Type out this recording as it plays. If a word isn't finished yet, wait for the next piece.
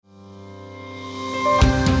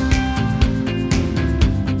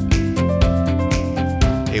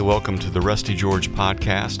Hey, welcome to the Rusty George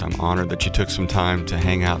podcast. I'm honored that you took some time to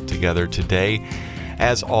hang out together today.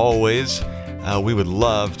 As always, we would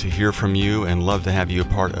love to hear from you and love to have you a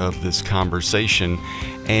part of this conversation.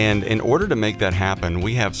 And in order to make that happen,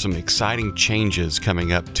 we have some exciting changes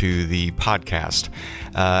coming up to the podcast.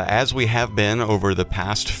 As we have been over the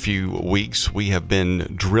past few weeks, we have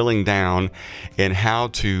been drilling down in how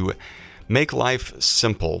to make life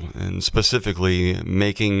simple, and specifically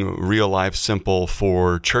making real life simple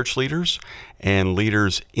for church leaders and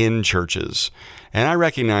leaders in churches. And I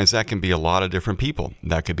recognize that can be a lot of different people.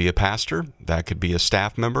 That could be a pastor, that could be a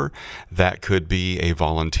staff member, that could be a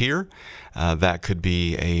volunteer, that could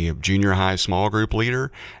be a junior high small group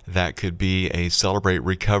leader, that could be a Celebrate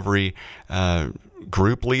Recovery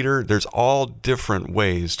group leader. There's all different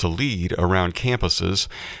ways to lead around campuses,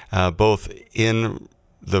 both in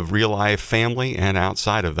the real life family and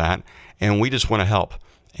outside of that, and we just want to help.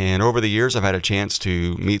 And over the years, I've had a chance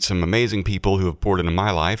to meet some amazing people who have poured into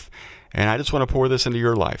my life, and I just want to pour this into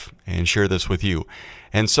your life and share this with you.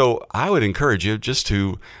 And so I would encourage you just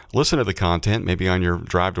to listen to the content, maybe on your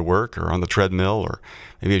drive to work or on the treadmill, or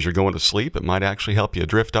maybe as you're going to sleep. It might actually help you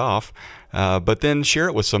drift off. But then share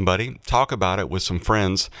it with somebody, talk about it with some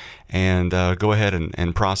friends, and go ahead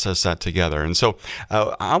and process that together. And so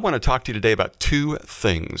I want to talk to you today about two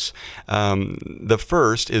things. The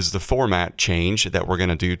first is the format change that we're going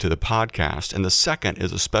to do to the podcast. And the second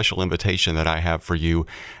is a special invitation that I have for you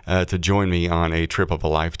to join me on a trip of a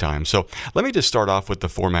lifetime. So let me just start off with the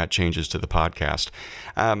format changes to the podcast.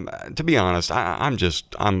 To be honest,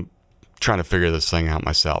 I'm trying to figure this thing out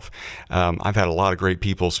myself. I've had a lot of great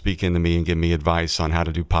people speak into me and give me advice on how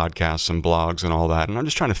to do podcasts and blogs and all that. And I'm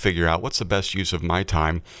just trying to figure out what's the best use of my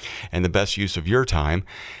time and the best use of your time.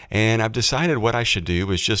 And I've decided what I should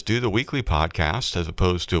do is just do the weekly podcast as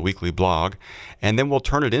opposed to a weekly blog. And then we'll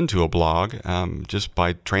turn it into a blog just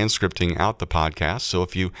by transcripting out the podcast. So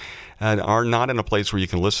if you are not in a place where you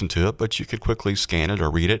can listen to it, but you could quickly scan it or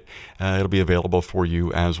read it, it'll be available for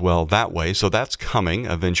you as well that way. So that's coming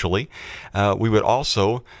eventually. We would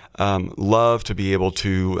also love to be able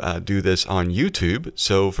to do this on YouTube.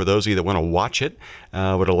 So for those of you that want to watch it,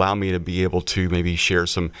 would allow me to be able to maybe share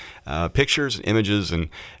some pictures and images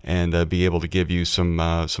and be able to give you some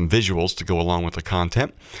visuals to go along with the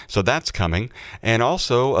content. So that's coming. And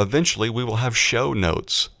also eventually we will have show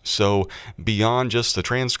notes. So beyond just the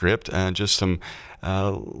transcript, just some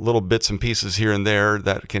little bits and pieces here and there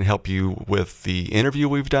that can help you with the interview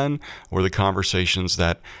we've done or the conversations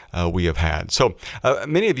that we have had. So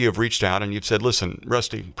many of you have reached out and you've said, listen,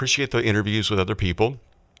 Rusty, appreciate the interviews with other people,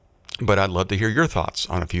 but I'd love to hear your thoughts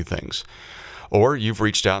on a few things. Or you've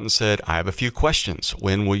reached out and said, I have a few questions.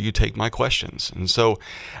 When will you take my questions? And so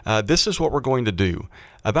this is what we're going to do.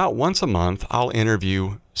 About once a month, I'll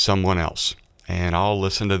interview someone else. And I'll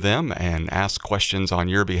listen to them and ask questions on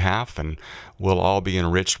your behalf, and we'll all be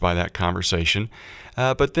enriched by that conversation.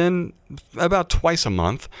 But then about twice a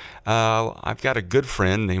month, I've got a good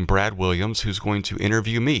friend named Brad Williams who's going to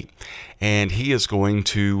interview me. And he is going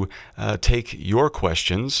to take your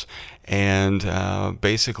questions and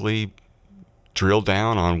basically drill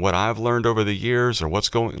down on what I've learned over the years, or what's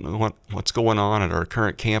going on at our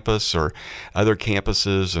current campus or other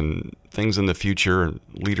campuses and things in the future and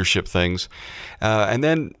leadership things. And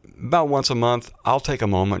then about once a month, I'll take a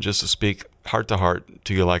moment just to speak heart to heart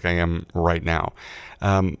to you like I am right now.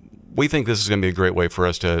 We think this is going to be a great way for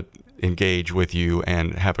us to engage with you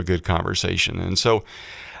and have a good conversation. And so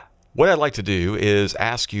what I'd like to do is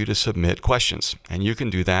ask you to submit questions, and you can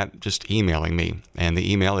do that just emailing me. And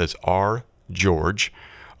the email is rgeorge,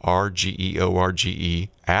 RGEORGE,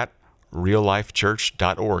 at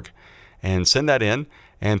reallifechurch.org. And send that in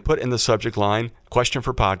and put in the subject line, question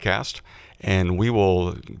for podcast, and we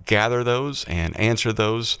will gather those and answer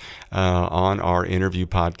those on our interview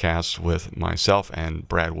podcast with myself and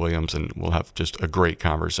Brad Williams, and we'll have just a great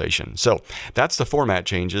conversation. So that's the format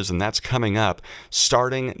changes, and that's coming up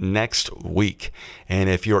starting next week. And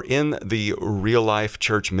if you're in the Real Life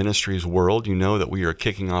Church Ministries world, you know that we are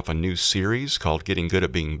kicking off a new series called Getting Good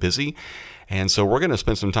at Being Busy. And so we're going to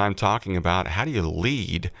spend some time talking about how do you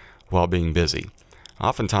lead while being busy.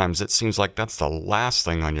 Oftentimes, it seems like that's the last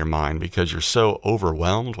thing on your mind because you're so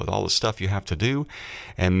overwhelmed with all the stuff you have to do.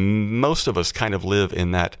 And most of us kind of live in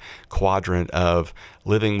that quadrant of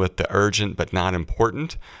living with the urgent but not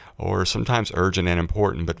important, or sometimes urgent and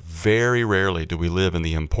important, but very rarely do we live in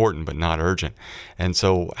the important but not urgent. And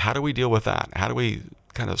so how do we deal with that? How do we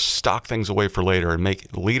kind of stock things away for later and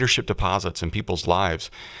make leadership deposits in people's lives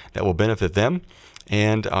that will benefit them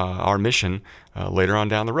and our mission later on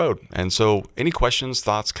down the road. And so any questions,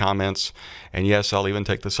 thoughts, comments, and yes, I'll even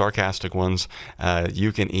take the sarcastic ones,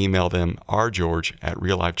 you can email them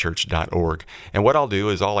rgeorge@reallifechurch.org. And what I'll do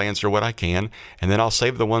is I'll answer what I can, and then I'll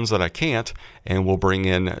save the ones that I can't, and we'll bring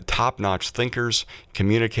in top-notch thinkers,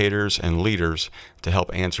 communicators, and leaders to help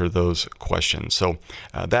answer those questions. So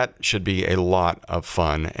that should be a lot of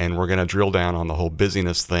fun, and we're going to drill down on the whole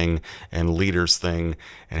busyness thing and leaders thing,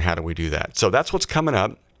 and how do we do that. So that's what's coming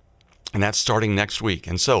up. And that's starting next week.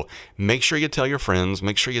 And so make sure you tell your friends,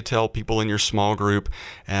 make sure you tell people in your small group,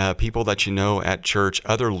 people that you know at church,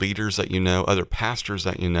 other leaders that you know, other pastors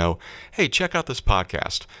that you know. Hey, check out this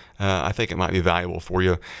podcast. I think it might be valuable for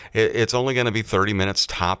you. It's only going to be 30 minutes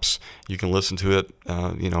tops. You can listen to it,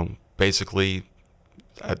 basically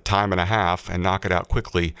a time and a half and knock it out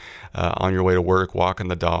quickly on your way to work, walking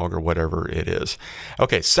the dog, or whatever it is.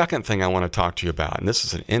 Okay, second thing I want to talk to you about, and this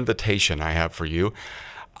is an invitation I have for you.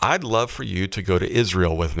 I'd love for you to go to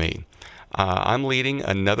Israel with me. I'm leading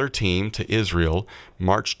another team to Israel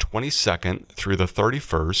March 22nd through the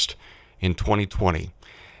 31st in 2020.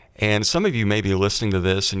 And some of you may be listening to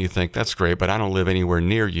this and you think, that's great, but I don't live anywhere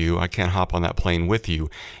near you. I can't hop on that plane with you.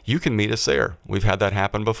 You can meet us there. We've had that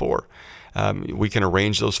happen before. We can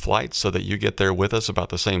arrange those flights so that you get there with us about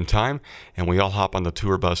the same time, and we all hop on the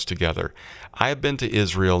tour bus together. I have been to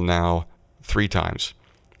Israel now 3 times.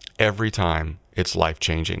 Every time, it's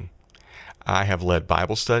life-changing. I have led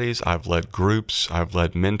Bible studies, I've led groups, I've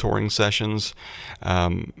led mentoring sessions,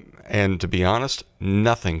 and to be honest,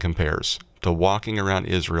 nothing compares to walking around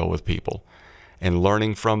Israel with people and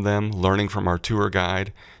learning from them, learning from our tour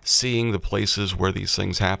guide, seeing the places where these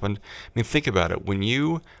things happened. I mean, think about it. When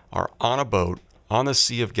you are on a boat on the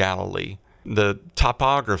Sea of Galilee, the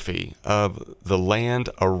topography of the land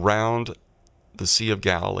around the Sea of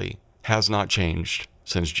Galilee has not changed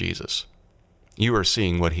since Jesus. You are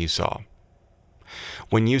seeing what he saw.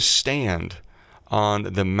 When you stand on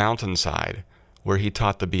the mountainside where he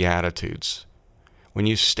taught the Beatitudes, when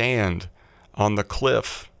you stand on the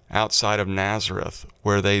cliff outside of Nazareth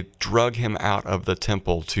where they drug him out of the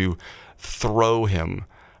temple to throw him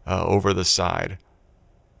over the side,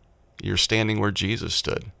 you're standing where Jesus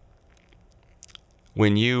stood.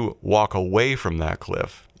 When you walk away from that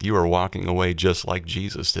cliff, you are walking away just like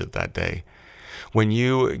Jesus did that day. When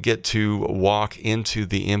you get to walk into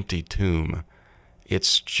the empty tomb,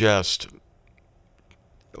 it's just,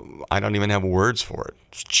 I don't even have words for it.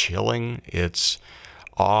 It's chilling. It's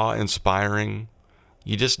awe-inspiring.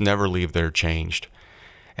 You just never leave there changed.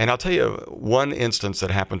 And I'll tell you one instance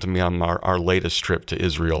that happened to me on our latest trip to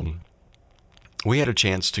Israel. We had a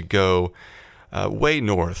chance to go way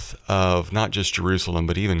north of not just Jerusalem,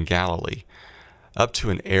 but even Galilee, up to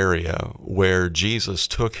an area where Jesus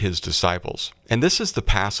took his disciples. And this is the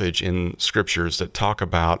passage in scriptures that talk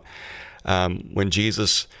about when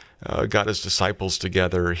Jesus got his disciples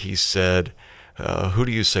together, he said, who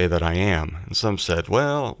do you say that I am? And some said,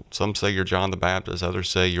 well, some say you're John the Baptist, others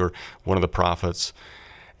say you're one of the prophets.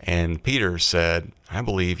 And Peter said, I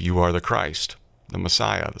believe you are the Christ, the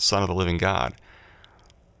Messiah, the Son of the living God.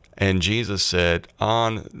 And Jesus said,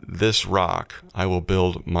 on this rock I will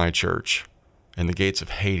build my church, and the gates of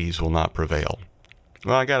Hades will not prevail.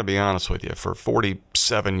 Well, I got to be honest with you. For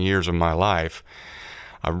 47 years of my life,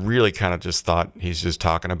 I really kind of just thought he's just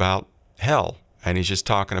talking about hell. And he's just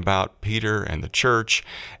talking about Peter and the church.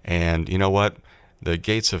 And you know what? The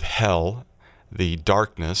gates of hell, the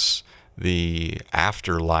darkness, the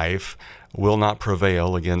afterlife will not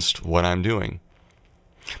prevail against what I'm doing.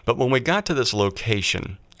 But when we got to this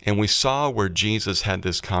location and we saw where Jesus had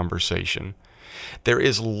this conversation, there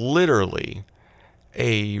is literally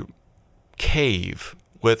a cave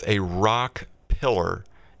with a rock pillar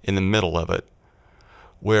in the middle of it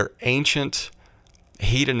where ancient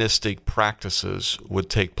hedonistic practices would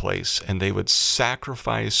take place, and they would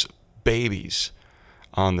sacrifice babies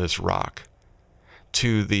on this rock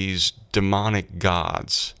to these demonic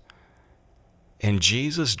gods. And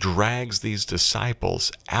Jesus drags these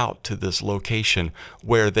disciples out to this location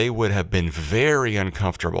where they would have been very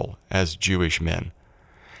uncomfortable as Jewish men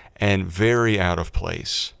and very out of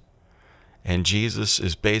place. And Jesus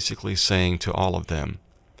is basically saying to all of them,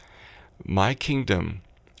 my kingdom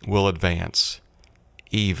will advance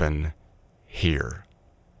even here.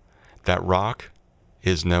 That rock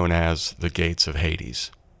is known as the gates of Hades.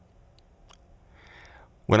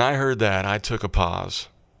 When I heard that, I took a pause.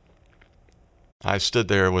 I stood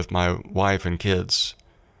there with my wife and kids,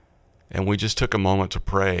 and we just took a moment to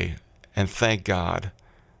pray and thank God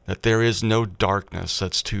that there is no darkness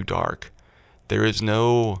that's too dark. There is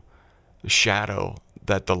no shadow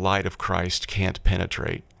that the light of Christ can't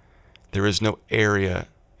penetrate. There is no area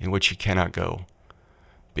in which he cannot go,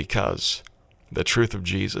 because the truth of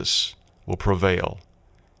Jesus will prevail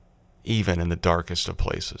even in the darkest of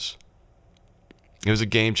places. It was a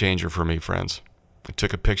game changer for me, friends. I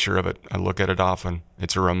took a picture of it. I look at it often.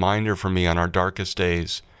 It's a reminder for me on our darkest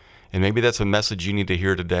days. And maybe that's a message you need to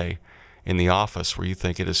hear today in the office where you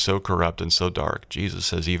think it is so corrupt and so dark. Jesus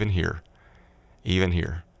says, even here,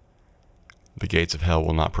 the gates of hell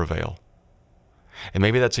will not prevail. And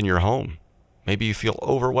maybe that's in your home. Maybe you feel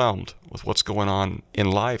overwhelmed with what's going on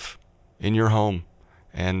in life, in your home,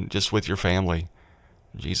 and just with your family.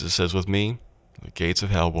 Jesus says, with me, the gates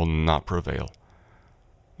of hell will not prevail,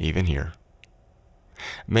 even here.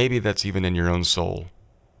 Maybe that's even in your own soul,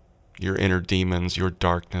 your inner demons, your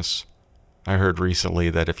darkness. I heard recently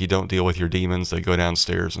that if you don't deal with your demons, they go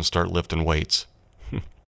downstairs and start lifting weights.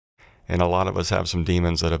 And a lot of us have some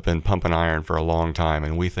demons that have been pumping iron for a long time,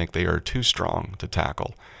 and we think they are too strong to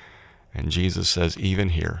tackle. And Jesus says, even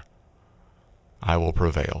here, I will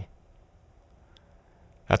prevail.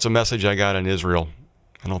 That's a message I got in Israel.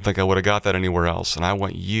 I don't think I would have got that anywhere else, and I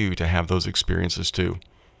want you to have those experiences too.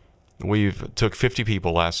 We've took 50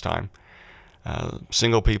 people last time,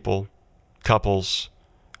 single people, couples,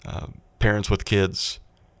 parents with kids,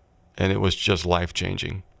 and it was just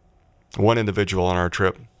life-changing. One individual on our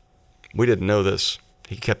trip, we didn't know this.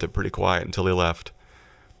 He kept it pretty quiet until he left.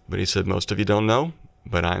 But he said, most of you don't know,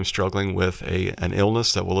 but I'm struggling with an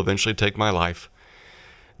illness that will eventually take my life.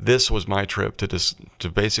 This was my trip to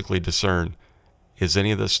basically discern, is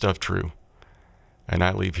any of this stuff true? And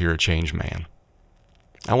I leave here a changed man.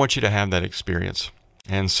 I want you to have that experience.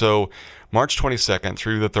 And so March 22nd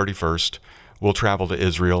through the 31st, we'll travel to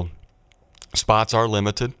Israel. Spots are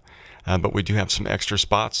limited, but we do have some extra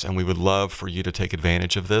spots, and we would love for you to take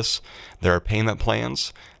advantage of this. There are payment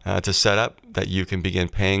plans to set up that you can begin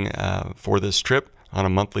paying for this trip on a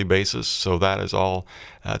monthly basis. So that is all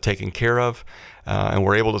taken care of. And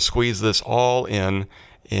we're able to squeeze this all in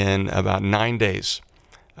about 9 days.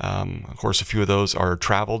 Of course, a few of those are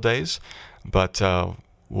travel days, but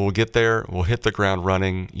we'll get there. We'll hit the ground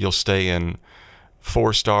running. You'll stay in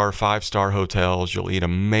 4-star, 5-star hotels. You'll eat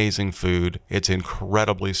amazing food. It's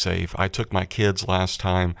incredibly safe. I took my kids last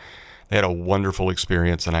time. They had a wonderful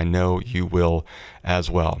experience, and I know you will as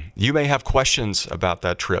well. You may have questions about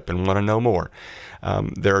that trip and want to know more.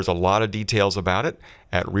 There's a lot of details about it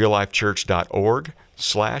at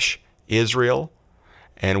reallifechurch.org/Israel.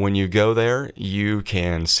 And when you go there, you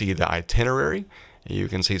can see the itinerary. You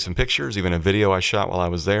can see some pictures, even a video I shot while I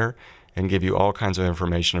was there, and give you all kinds of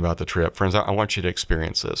information about the trip. Friends, I want you to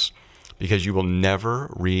experience this because you will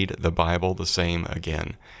never read the Bible the same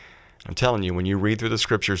again. I'm telling you, when you read through the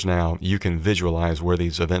scriptures now, you can visualize where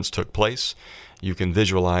these events took place. You can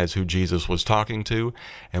visualize who Jesus was talking to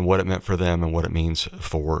and what it meant for them and what it means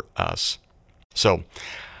for us. So,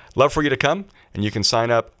 love for you to come, and you can sign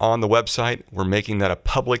up on the website. We're making that a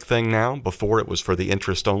public thing now. Before it was for the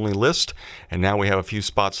interest-only list, and now we have a few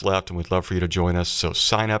spots left, and we'd love for you to join us. So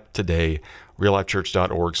sign up today,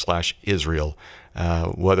 reallifechurch.org/Israel.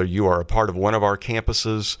 Whether you are a part of one of our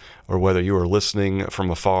campuses or whether you are listening from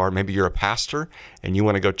afar, maybe you're a pastor and you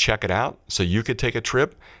want to go check it out so you could take a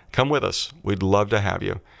trip, come with us. We'd love to have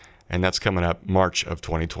you. And that's coming up March of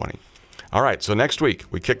 2020. All right, so next week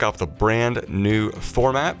we kick off the brand new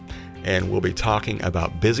format, and we'll be talking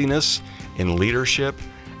about busyness in leadership,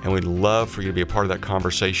 and we'd love for you to be a part of that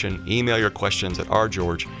conversation. Email your questions at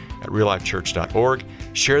rgeorge@reallifechurch.org.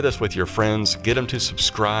 Share this with your friends. Get them to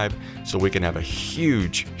subscribe so we can have a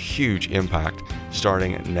huge, huge impact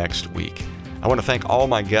starting next week. I want to thank all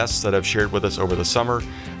my guests that have shared with us over the summer,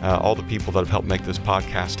 all the people that have helped make this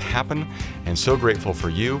podcast happen, and so grateful for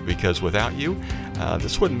you because without you,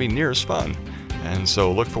 this wouldn't be near as fun. And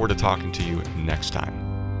so look forward to talking to you next time.